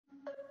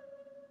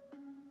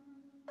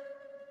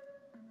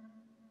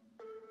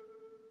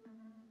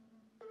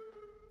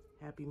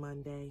Happy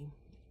Monday.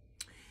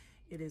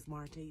 It is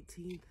March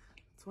 18th,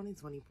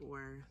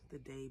 2024, the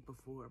day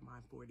before my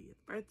 40th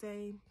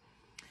birthday.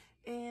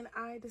 And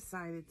I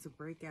decided to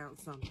break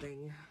out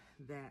something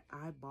that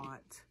I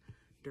bought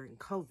during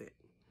COVID.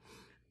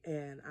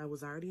 And I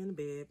was already in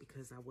bed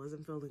because I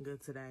wasn't feeling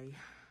good today.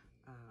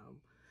 I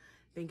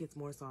think it's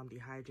more so I'm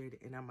dehydrated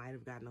and I might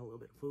have gotten a little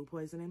bit of food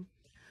poisoning.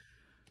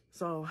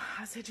 So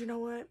I said, you know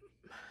what?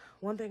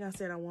 One thing I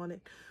said I wanted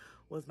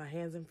was my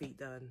hands and feet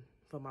done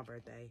for my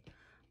birthday.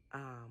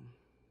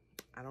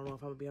 I don't know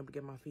if I'm gonna be able to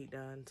get my feet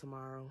done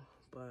tomorrow,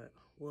 but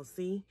we'll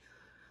see.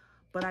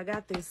 But I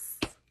got this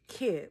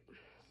kit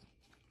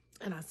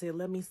and I said,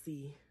 let me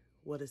see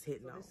what it's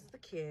hitting on. This is the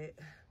kit.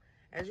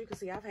 As you can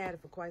see, I've had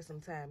it for quite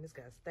some time. It's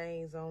got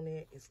stains on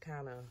it. It's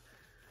kind of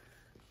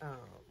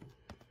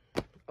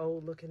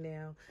old looking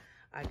now.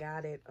 I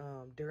got it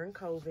during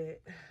COVID.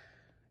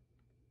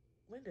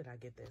 When did I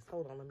get this?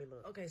 Hold on, let me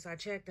look. Okay, so I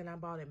checked and I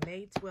bought it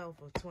May 12th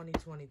of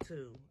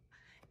 2022.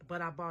 But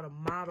I bought a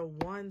Model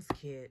 1s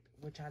kit,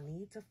 which I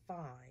need to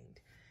find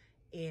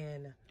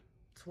in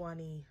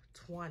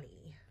 2020.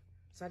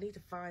 So I need to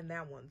find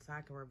that one so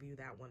I can review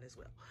that one as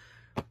well.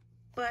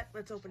 But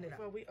let's open it up.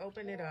 Before we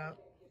open it up,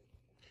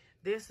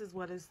 this is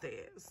what it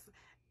says.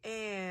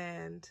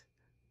 And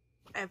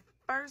at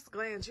first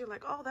glance, you're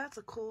like, oh, that's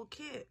a cool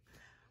kit.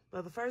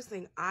 But the first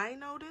thing I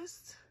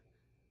noticed,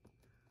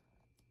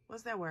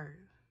 what's that word?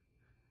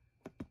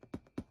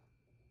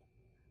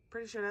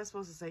 Pretty sure that's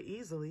supposed to say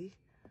easily.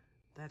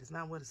 That is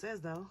not what it says,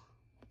 though.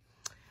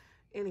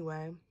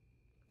 Anyway,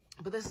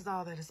 but this is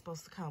all that it's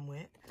supposed to come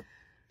with.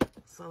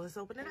 So let's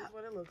open it up. Here's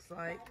what it looks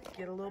like.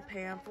 Get a little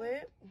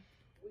pamphlet.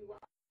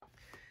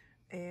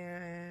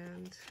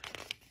 And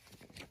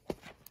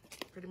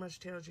pretty much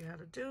tells you how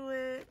to do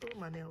it. Oh,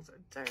 my nails are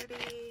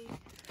dirty.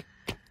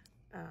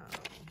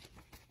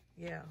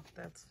 Yeah,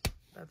 that's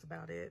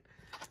about it.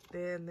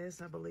 Then this,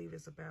 I believe,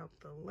 is about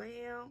the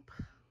lamp.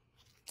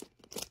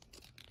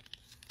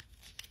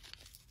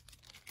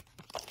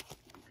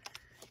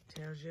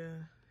 Tells you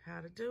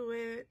how to do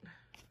it.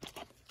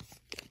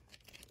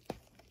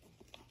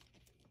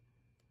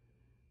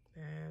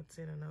 That's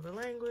in another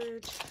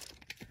language.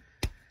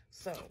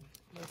 So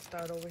let's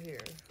start over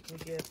here. We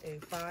get a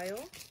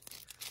file,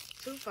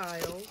 2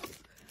 files,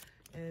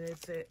 and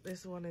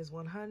this one is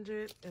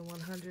 100 and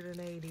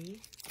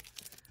 180.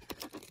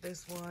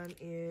 This one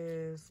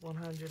is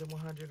 100 and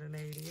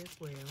 180 as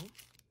well.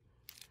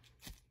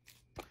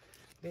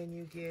 Then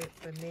you get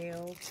the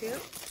nail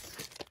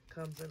tips.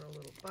 Comes in a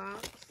little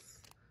box.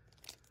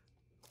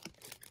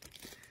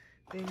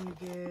 Then you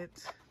get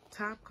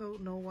top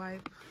coat, no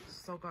wipe,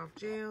 soak off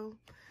gel,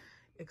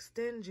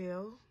 extend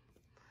gel,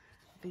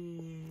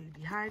 the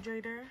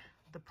dehydrator,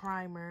 the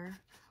primer,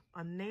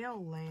 a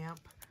nail lamp,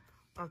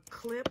 a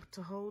clip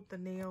to hold the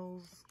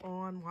nails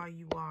on while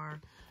you are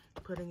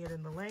putting it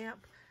in the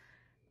lamp.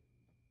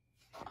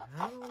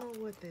 I don't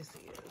know what this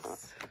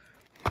is.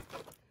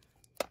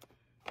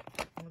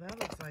 Well, that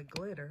looks like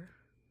glitter.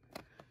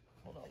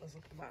 Hold on, let's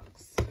look at the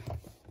box.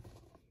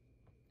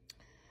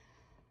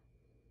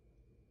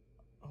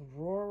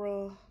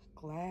 Aurora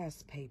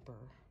glass paper.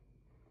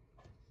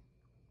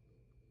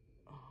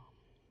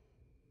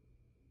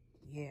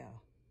 Yeah,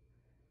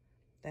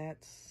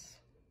 that's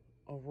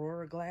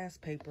Aurora glass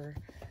paper.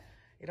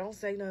 It don't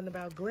say nothing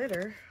about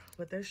glitter,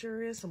 but there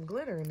sure is some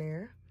glitter in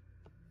there.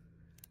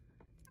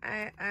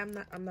 I'm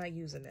not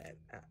using that.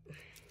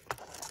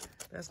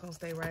 That's gonna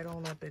stay right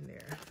on up in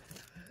there.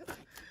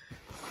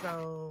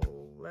 So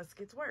let's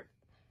get to work.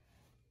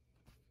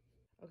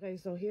 Okay,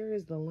 so here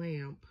is the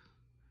lamp.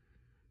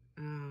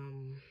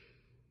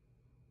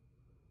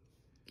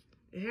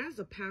 It has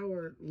a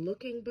power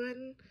looking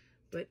button,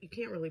 but you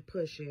can't really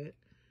push it.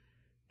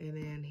 And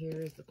then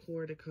here's the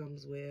cord it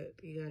comes with.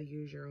 You gotta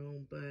use your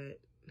own butt.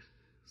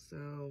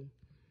 So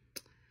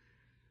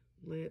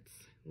let's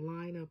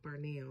line up our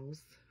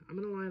nails. I'm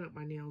gonna line up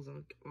my nails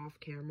off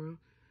camera,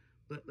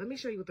 but let me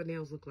show you what the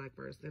nails look like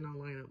first, then I'll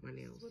line up my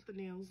nails. This is what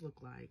the nails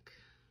look like.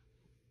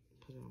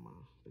 Put on my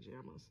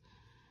pajamas.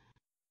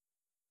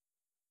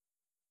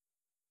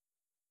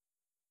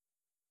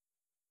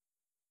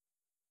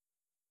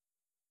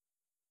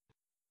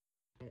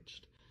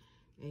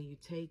 And you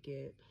take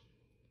it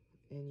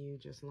and you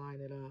just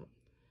line it up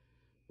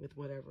with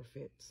whatever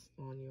fits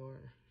on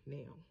your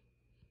nail.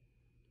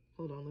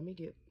 Hold on, let me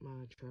get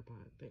my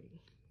tripod thing.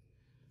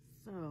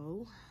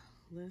 So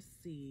let's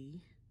see.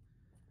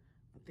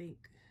 I think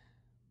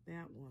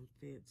that one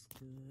fits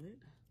good.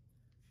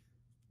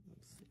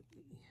 Let's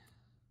see.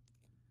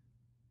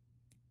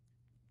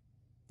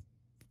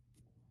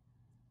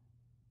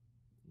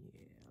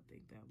 Yeah, I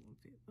think that one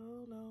fit.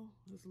 Oh no,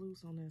 it's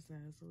loose on that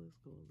side, so let's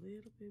go a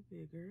little bit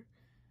bigger.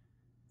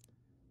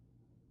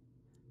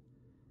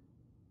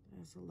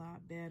 That's a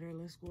lot better.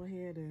 Let's go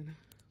ahead and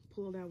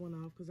pull that one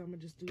off because I'm gonna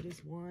just do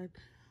this one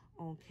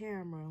on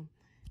camera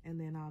and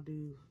then I'll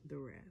do the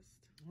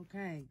rest.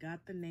 Okay,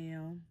 got the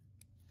nail.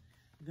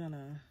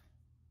 Gonna,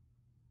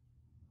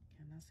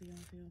 can I see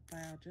on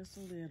file just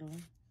a little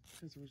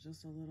because it was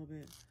just a little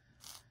bit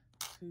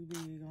too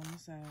big on the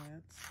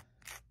sides.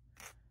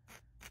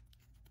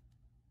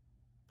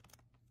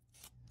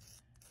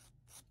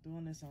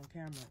 Doing this on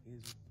camera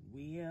is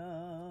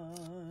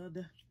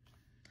weird.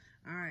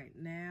 All right,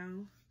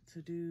 now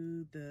to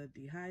do the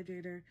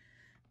dehydrator,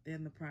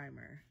 then the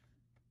primer.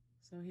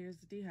 So here's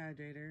the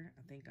dehydrator.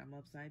 I think I'm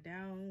upside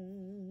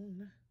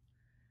down.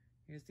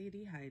 Here's the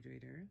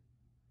dehydrator.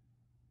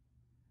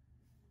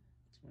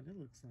 That's what it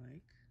looks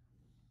like.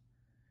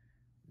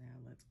 Now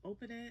let's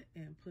open it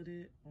and put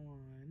it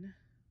on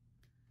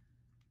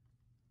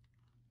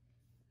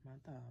my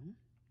thumb,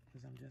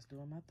 because I'm just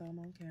doing my thumb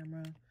on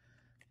camera,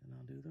 and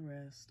I'll do the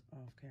rest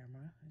off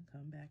camera and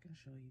come back and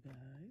show you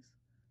guys.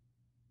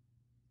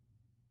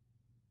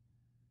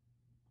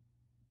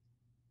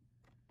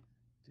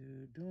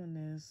 Dude, doing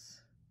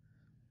this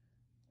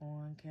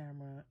on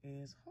camera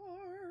is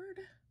hard.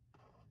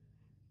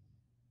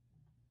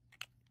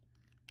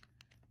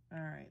 All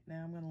right,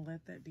 now I'm gonna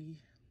let that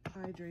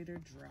dehydrator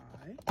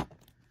dry.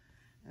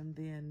 And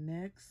then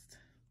next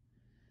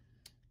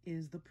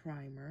is the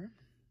primer.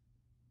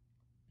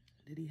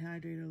 The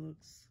dehydrator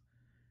looks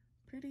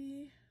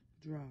pretty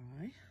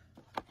dry.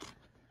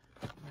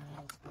 Now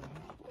let's go.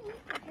 Ooh,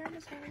 the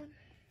camera's falling.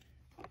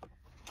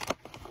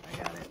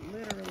 I got it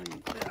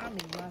literally, I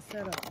mean, my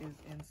setup is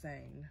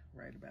insane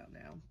right about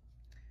now.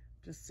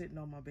 Just sitting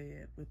on my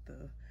bed with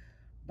the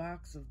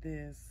box of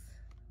this,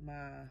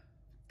 my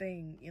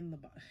thing in the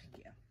box.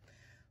 Yeah.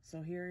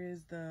 So here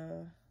is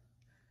the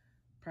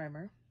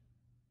primer.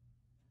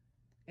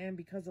 And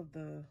because of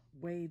the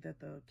way that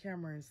the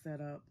camera is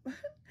set up,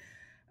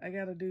 I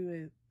gotta do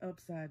it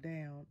upside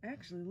down.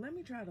 Actually, let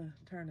me try to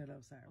turn it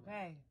upside down.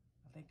 Okay,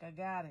 I think I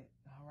got it.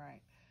 All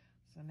right.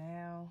 So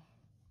now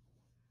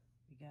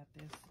we got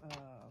this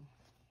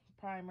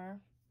primer.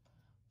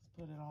 Let's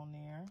put it on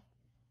there.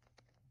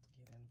 Let's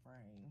get in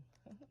frame.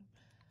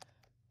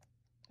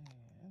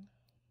 And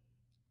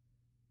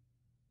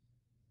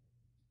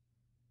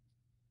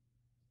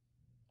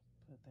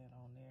put that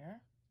on there.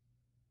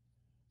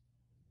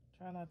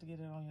 Try not to get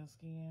it on your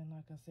skin.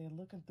 Like I said,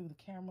 looking through the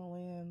camera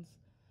lens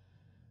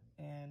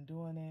and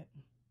doing it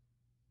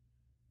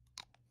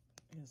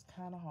is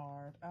kind of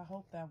hard. I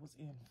hope that was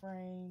in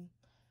frame.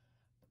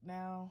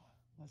 Now,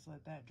 let's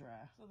let that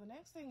dry. So the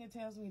next thing it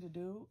tells me to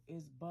do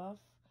is buff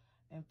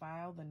and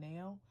file the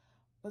nail.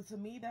 But to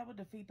me, that would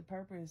defeat the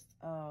purpose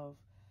of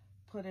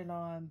putting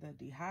on the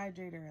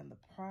dehydrator and the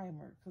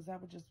primer, because that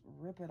would just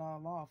rip it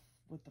all off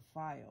with the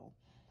file.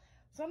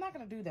 So I'm not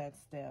going to do that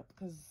step,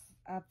 because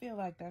I feel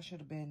like that should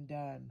have been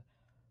done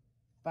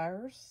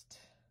first.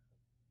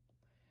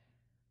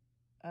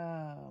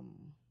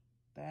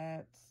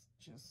 That's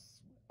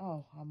just,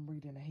 oh, I'm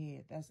reading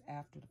ahead. That's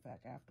after the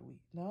fact,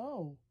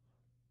 no.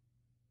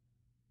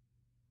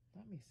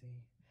 Let me see.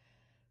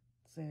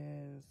 It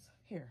says,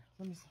 here,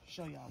 let me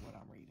show y'all what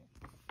I'm reading.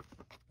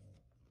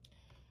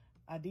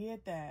 I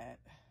did that.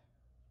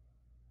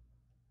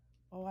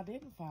 Oh, I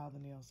didn't file the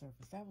nail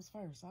surface. That was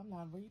first. I'm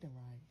not reading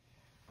right.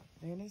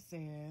 Then it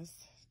says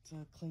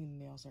to clean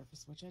the nail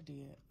surface, which I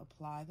did.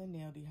 Apply the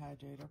nail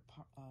dehydrator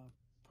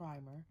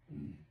primer.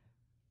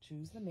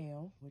 Choose the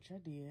nail, which I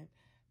did.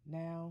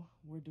 Now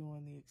we're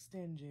doing the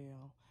extend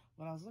gel.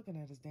 What I was looking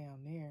at is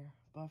down there,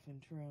 buff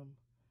and trim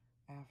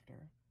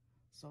after.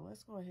 So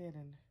let's go ahead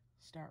and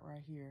start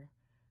right here.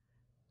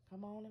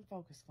 Come on and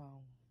focus,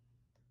 phone.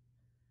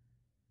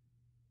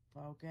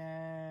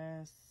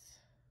 Focus.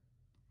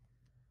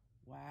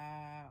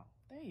 Wow.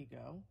 There you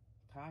go.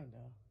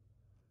 Kinda.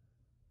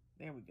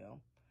 There we go.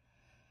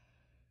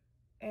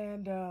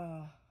 And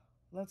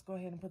let's go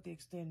ahead and put the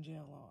extend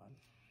gel on.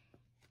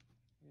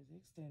 Here's the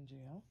extend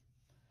gel.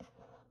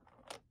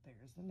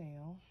 There's the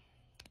nail.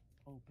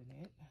 Open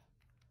it.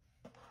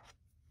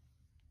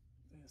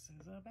 This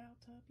is about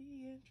to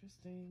be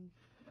interesting.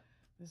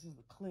 This is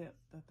the clip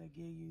that they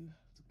give you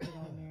to put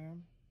on there.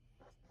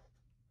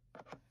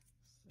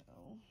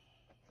 So,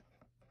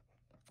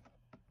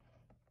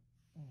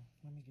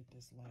 let me get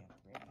this lamp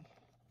ready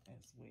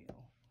as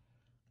well.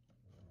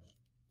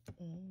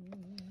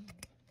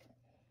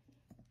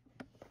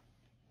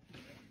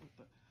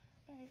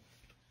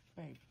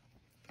 Babe,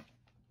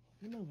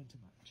 you're moving too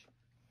much.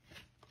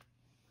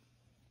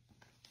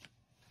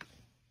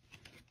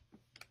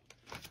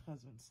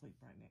 Husband sleep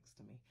right next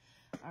to me.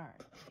 All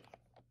right.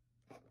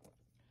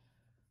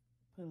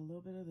 Put a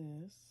little bit of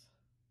this.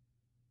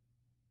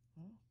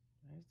 Well,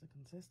 there's the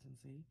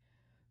consistency.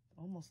 It's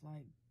almost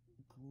like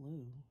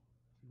glue,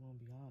 if you want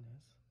to be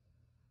honest.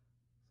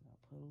 So I'll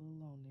put a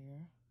little on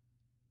there.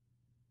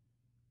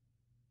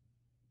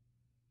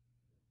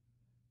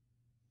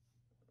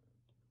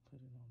 Put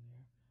it on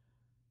there.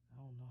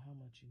 I don't know how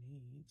much you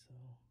need, so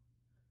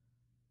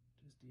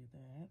just did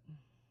that.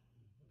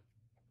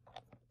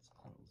 Let's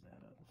close that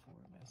up before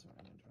it mess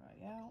around and dry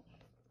out.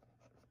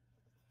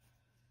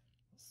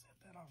 Set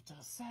that off to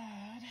the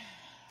side.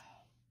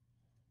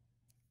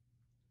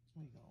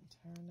 We're going to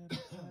turn that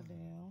upside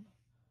down.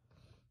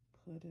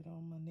 Put it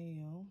on my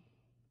nail.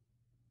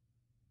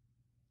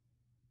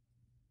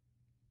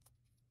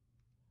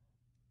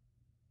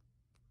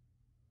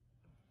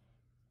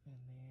 And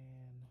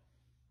then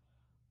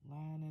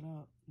line it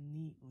up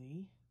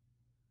neatly.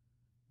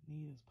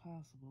 Neat as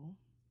possible.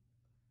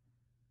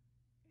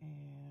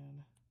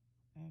 And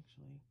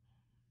actually,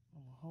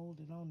 I'm gonna hold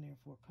it on there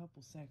for a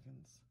couple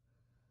seconds,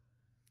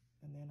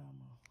 and then I'm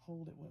gonna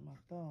hold it with my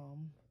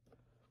thumb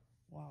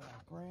while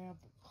I grab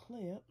the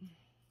clip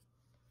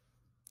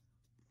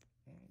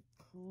and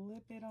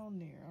clip it on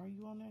there. Are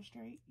you on there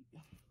straight?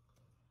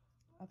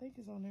 I think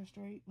it's on there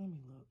straight. Let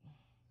me look.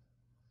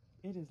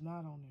 It is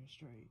not on there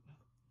straight.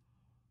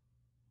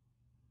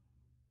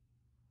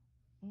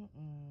 I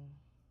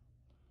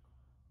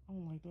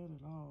don't like that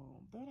at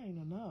all. That ain't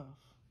enough.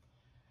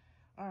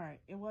 All right,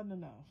 it wasn't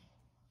enough.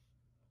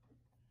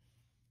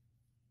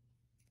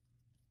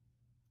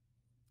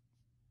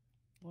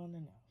 Wasn't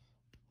enough.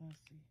 Let's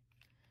see.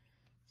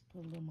 Let's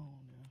put a little more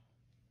on there.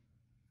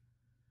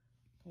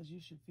 Because you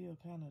should feel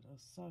kind of the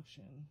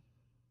suction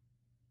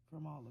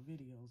from all the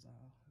videos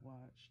I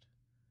watched.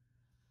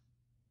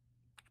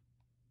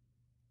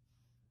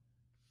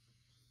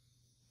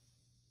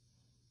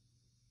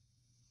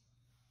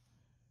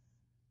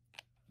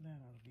 That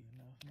ought to be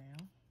enough now.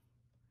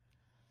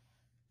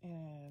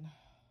 And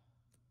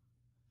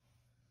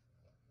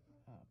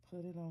I'll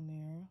put it on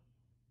there.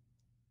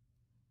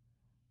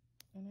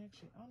 And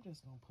actually, I'm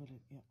just going to put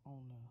it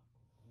on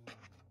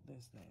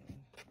this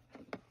thing.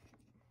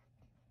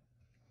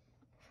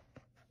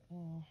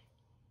 Turn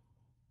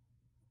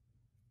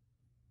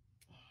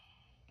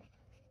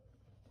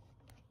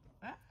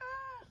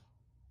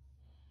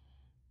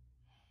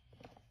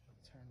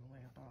the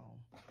lamp on.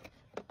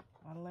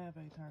 My lamp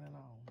ain't turning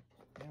on.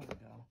 There we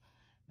go.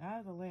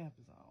 Now the lamp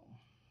is on.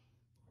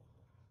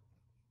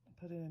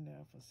 Put it in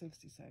there for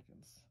 60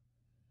 seconds.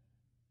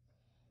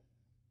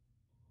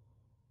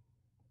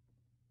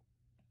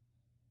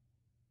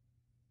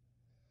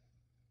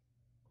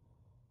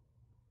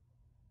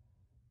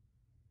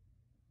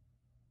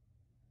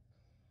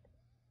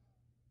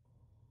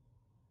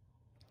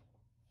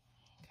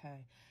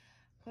 Okay,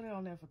 put it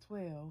on there for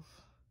 12.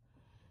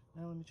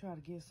 Now let me try to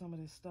get some of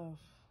this stuff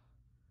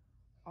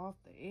off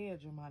the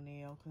edge of my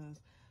nail because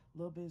a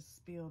little bit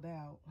spilled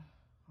out.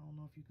 I don't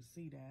know if you can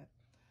see that,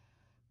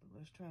 but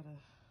let's try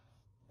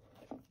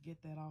to get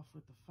that off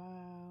with the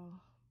file.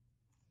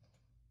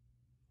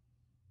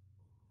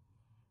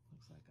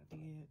 Looks like I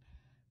did.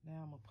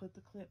 Now I'm gonna put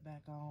the clip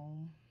back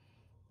on.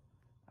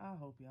 I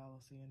hope y'all are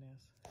seeing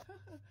this.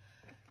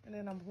 And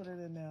then I'm gonna put it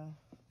in there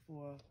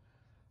for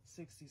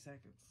 60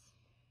 seconds.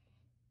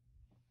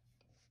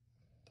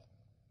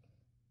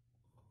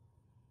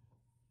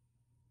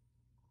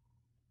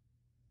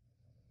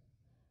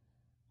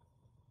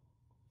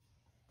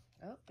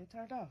 Oh, it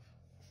turned off.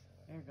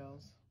 There it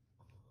goes.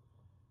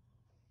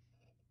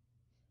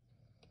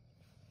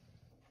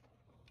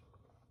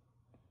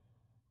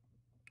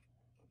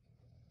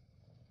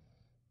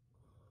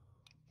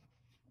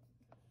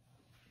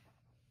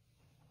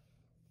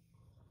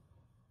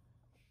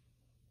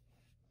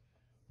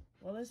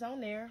 Well, it's on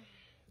there,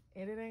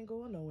 and it ain't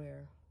going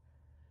nowhere.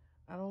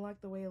 I don't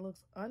like the way it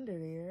looks under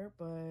there,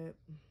 but,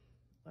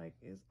 like,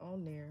 it's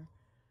on there.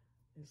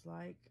 It's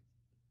like,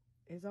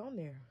 it's on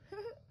there.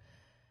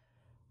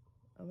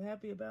 I'm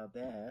happy about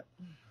that.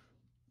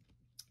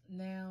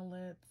 Now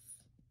let's,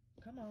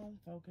 come on,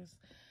 focus.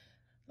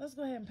 Let's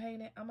go ahead and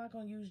paint it. I'm not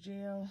gonna use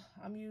gel.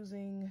 I'm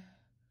using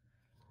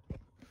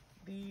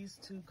these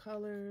two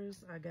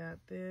colors. I got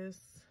this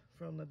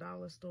from the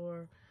dollar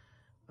store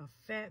a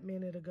fat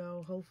minute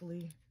ago.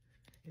 Hopefully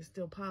it's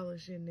still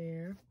polished in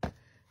there.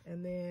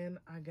 And then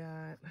I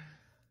got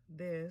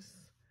this.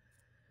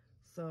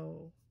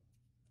 So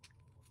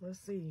let's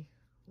see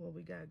what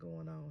we got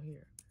going on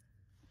here.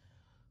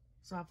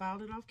 So I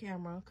filed it off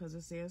camera because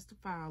it says to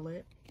file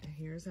it. And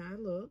here's how it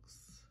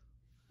looks.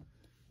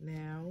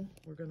 Now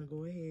we're gonna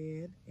go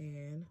ahead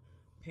and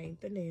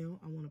paint the nail.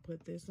 I wanna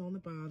put this on the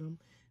bottom.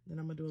 Then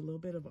I'm gonna do a little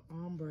bit of an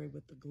ombre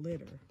with the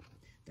glitter.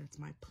 That's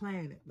my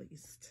plan at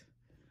least.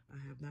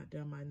 I have not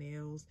done my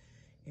nails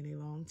in a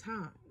long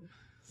time.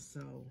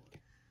 So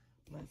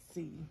let's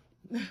see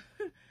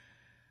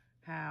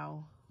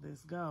how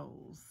this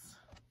goes.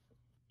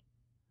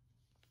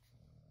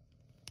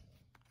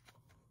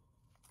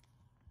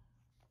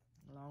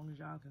 As long as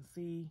y'all can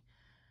see.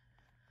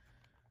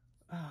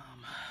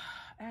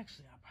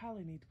 Actually, I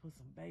probably need to put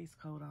some base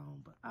coat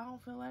on, but I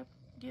don't feel like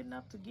getting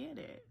up to get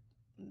it.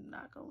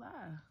 Not gonna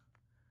lie.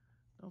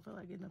 Don't feel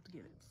like getting up to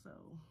get it, so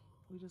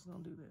we're just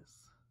gonna do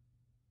this.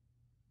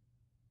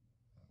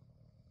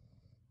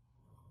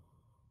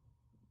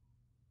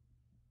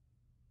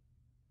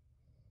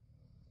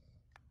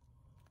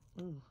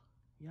 Ooh,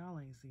 y'all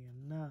ain't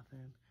seeing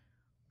nothing.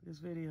 This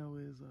video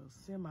is a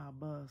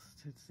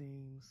semi-bust, it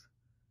seems.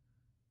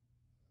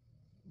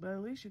 But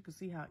at least you can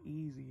see how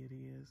easy it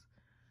is.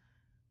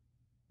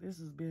 This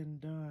has been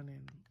done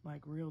in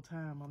like real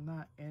time. I'm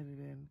not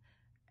editing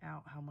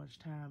out how much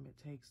time it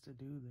takes to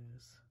do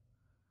this.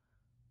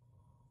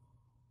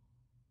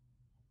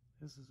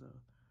 This is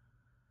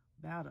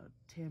about a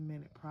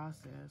 10-minute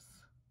process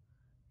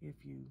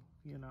if you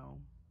know,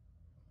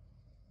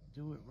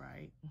 do it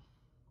right.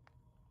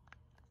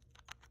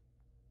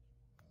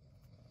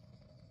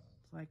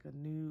 It's like a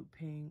nude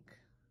pink.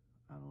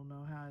 I don't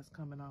know how it's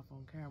coming off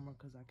on camera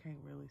because I can't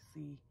really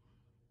see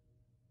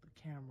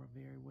the camera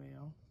very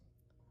well.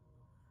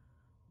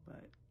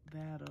 But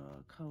that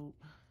coat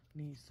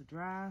needs to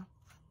dry.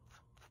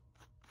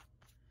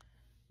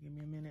 Give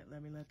me a minute,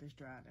 let me let this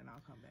dry, then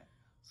I'll come back.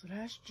 So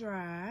that's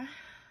dry,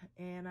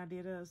 and I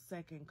did a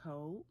second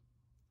coat.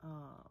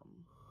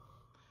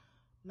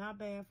 Not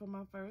bad for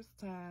my first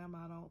time,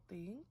 I don't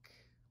think.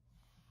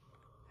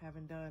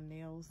 Haven't done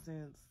nails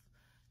since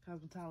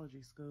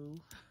cosmetology school.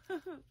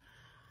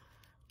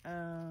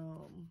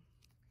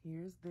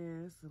 Here's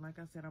this, and like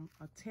I said, I'm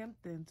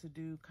attempting to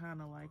do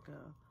kind of like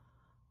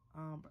a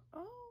oh,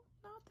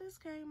 no, this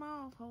came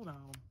off. Hold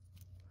on.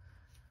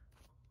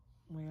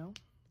 Well,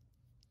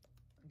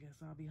 I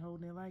guess I'll be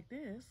holding it like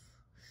this.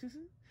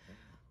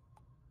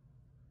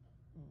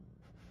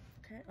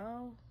 Okay.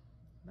 Oh,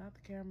 not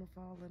the camera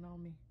falling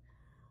on me.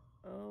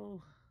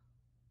 Oh,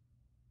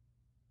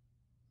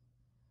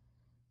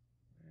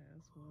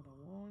 that's what I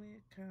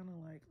wanted. Kind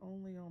of like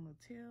only on the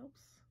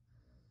tips.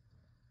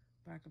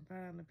 If I can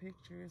find the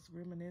picture, it's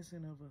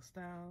reminiscent of a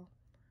style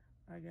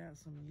I got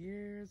some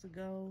years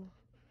ago.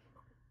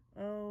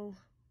 Oh,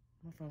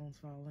 my phone's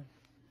falling.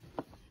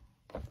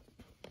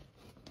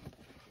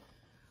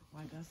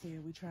 Like I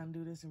said, we trying to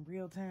do this in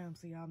real time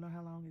so y'all know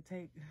how long it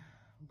take.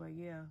 But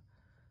yeah,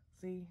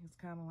 see, it's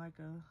kind of like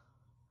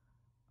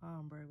a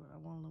ombre, but I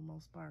want a little more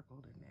sparkle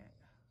than that.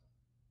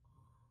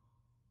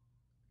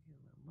 Get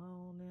a little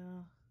more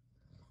now.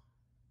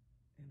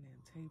 And then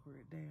taper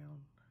it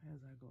down as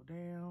I go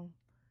down.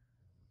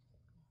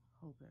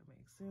 Hope that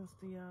makes sense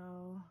to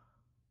y'all.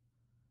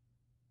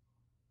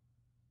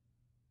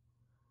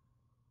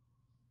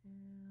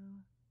 Yeah.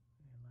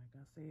 And like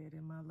I said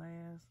in my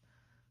last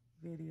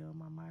video,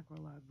 my micro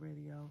lock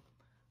video,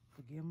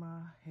 forgive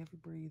my heavy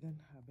breathing.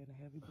 I've been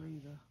a heavy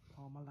breather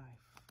all my life.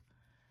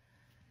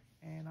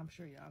 And I'm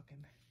sure y'all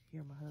can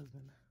hear my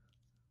husband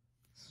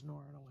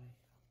snoring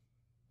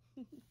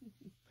away.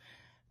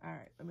 All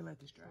right, let me let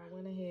this dry. I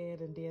went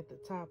ahead and did the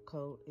top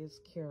coat. It's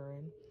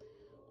curing.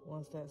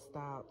 Once that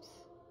stops,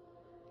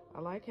 I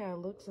like how it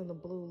looks in the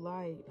blue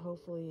light.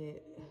 Hopefully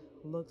it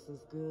looks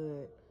as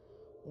good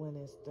when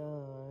it's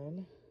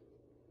done.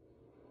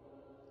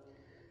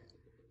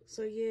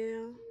 So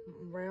yeah,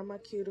 around my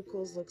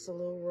cuticles looks a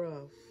little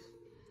rough,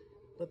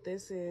 but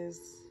this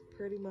is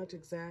pretty much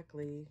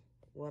exactly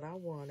what I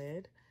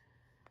wanted.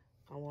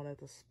 I wanted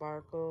the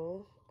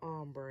sparkle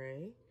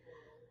ombre,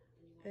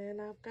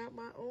 and I've got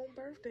my own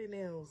birthday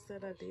nails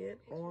that I did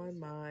on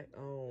my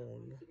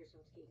own.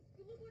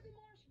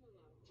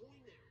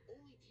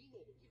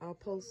 I'll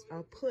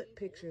put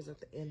pictures at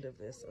the end of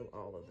this of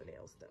all of the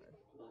nails done.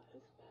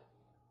 She's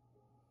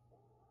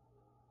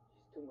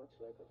too much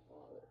like her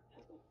father.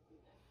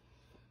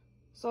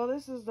 So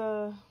this is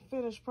the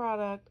finished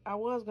product. I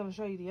was going to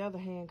show you the other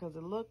hand because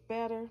it looked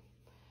better.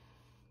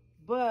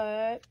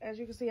 But as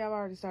you can see, I've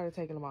already started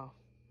taking them off.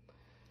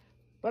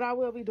 But I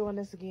will be doing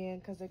this again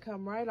because they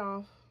come right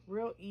off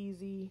real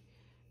easy.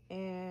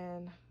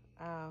 And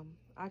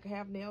I can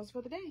have nails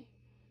for the day.